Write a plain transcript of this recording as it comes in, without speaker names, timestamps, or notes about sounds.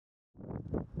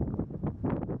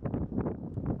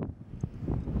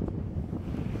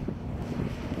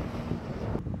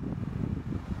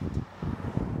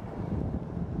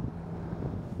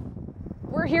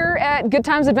here at Good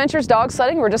Times Adventures Dog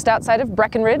Sledding. We're just outside of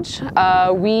Breckenridge.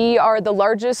 We are the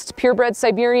largest purebred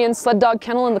Siberian sled dog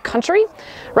kennel in the country.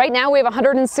 Right now we have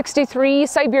 163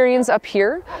 Siberians up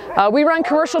here. We run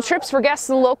commercial trips for guests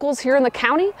and locals here in the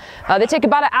county. They take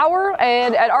about an hour,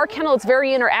 and at our kennel it's very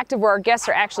interactive where our guests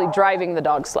are actually driving the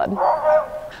dog sled.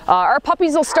 Our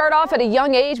puppies will start off at a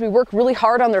young age. We work really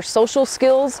hard on their social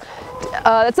skills.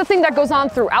 That's a thing that goes on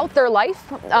throughout their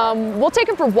life. We'll take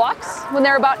them for walks when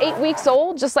they're about 8 weeks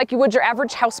old, just like you would your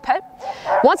average house pet.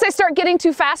 Once they start getting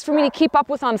too fast for me to keep up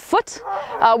with on foot,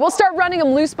 we'll start running them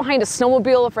loose behind a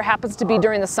snowmobile if it happens to be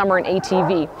during the summer an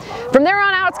ATV. From there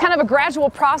on out, it's kind of a gradual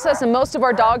process, and most of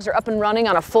our dogs are up and running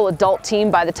on a full adult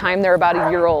team by the time they're about a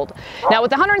year old. Now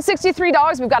with 163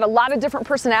 dogs, we've got a lot of different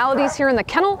personalities here in the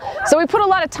kennel, so we put a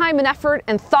lot of time and effort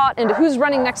and thought into who's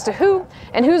running next to who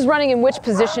and who's running in which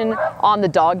position on the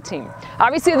dog team.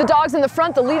 Obviously the dogs in the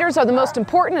front, the leaders, are the most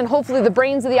important and hopefully the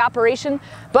brains of the operation,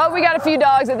 but we got a few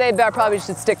dogs that they probably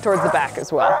should stick towards the back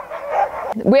as well.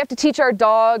 We have to teach our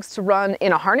dogs to run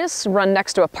in a harness, run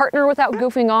next to a partner without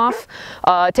goofing off.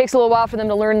 It takes a little while for them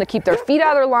to learn to keep their feet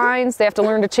out of their lines. They have to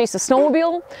learn to chase a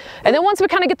snowmobile. And then once we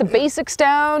kind of get the basics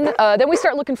down, then we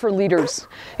start looking for leaders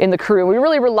in the crew. We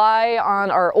really rely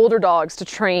on our older dogs to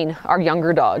train our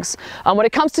younger dogs. When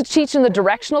it comes to teaching the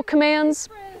directional commands,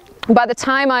 by the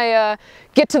time I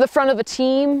get to the front of a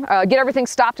team, get everything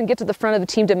stopped and get to the front of the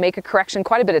team to make a correction,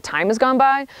 quite a bit of time has gone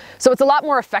by. So it's a lot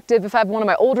more effective if I have one of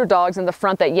my older dogs in the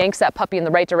front that yanks that puppy in the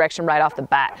right direction right off the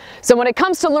bat. So when it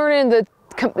comes to learning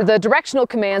the directional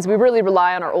commands, we really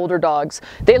rely on our older dogs.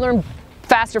 They learn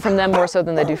faster from them more so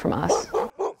than they do from us.